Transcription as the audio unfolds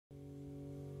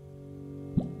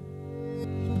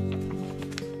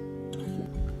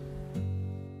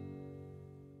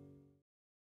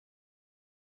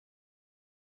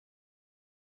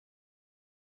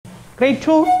Grade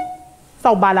 2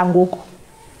 sawubala ngoku.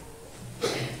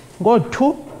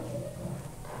 Ngo-2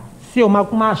 siyoma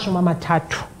kumashumi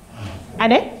amathathu.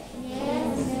 Ane? Yes.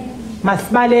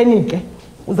 Masibaleni ke.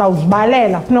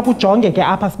 Uzawuzibalela funeka ujonge ke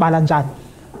apha sibala njani.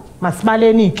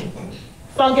 Masibaleni ke.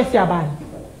 Sonke siyabala.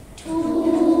 2,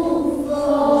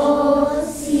 4,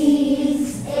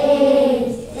 6,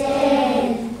 8,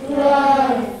 10,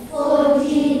 12,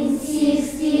 14,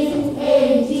 16,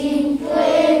 18,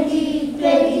 20,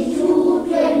 22,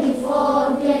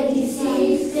 24,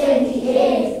 26,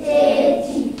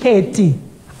 28, 30.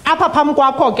 Apha phambi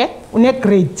kwakho ke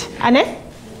une-grade. Ane?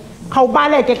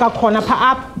 Khawubaleke kakhona pha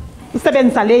apha.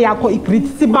 Usebenzisa le yakho i-grade.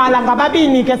 Sibala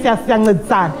ngababini ke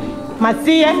siyancedisana.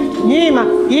 Masiye,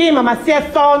 yima masiye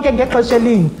sonke ngexesha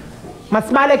elinye.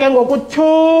 Masibale ke ngoku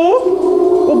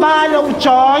 2, ubale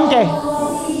ujonge.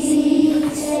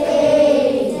 6,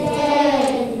 8,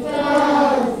 10,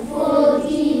 12,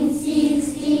 14,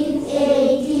 16,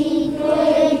 18,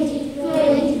 20,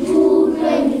 22,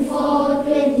 24,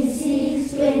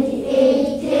 26,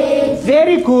 28, 30.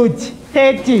 Very good.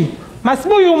 30.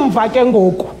 Masibuye umva ke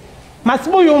ngoku.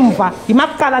 Masibuye umva.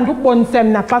 Yimakuqala ndikubonise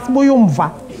mna xa sibuye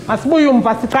umva. Masibuye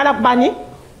umva siqala kubani?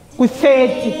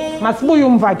 Ku-30. Masibuye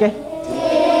umva ke.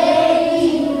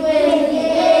 30,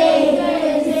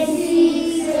 28,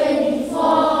 26,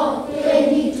 24,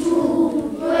 22,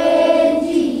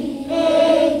 20,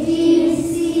 18,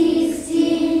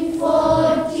 16,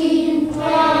 14,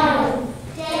 12,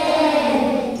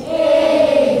 10,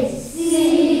 8,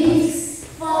 6,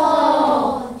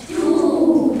 4,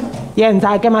 2.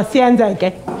 Yenza ke masiyenze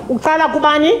ke. Uqala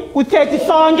kubani? Ku-30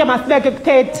 sonke masibeke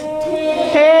ku-30.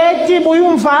 30 buye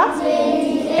umva.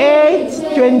 8,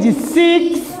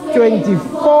 26,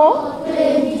 24,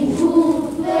 22,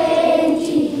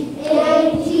 20,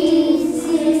 18,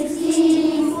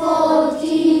 16,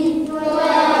 14,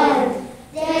 12,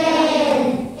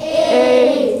 10,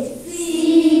 8,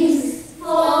 6,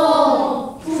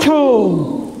 4,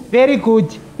 2. Very good.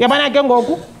 Yabona ke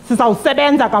ngoku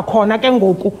sizawusebenza kakhona ke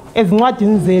ngoku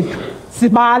ezincwadini zethu.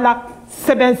 Sibala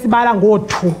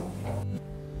ngo-2.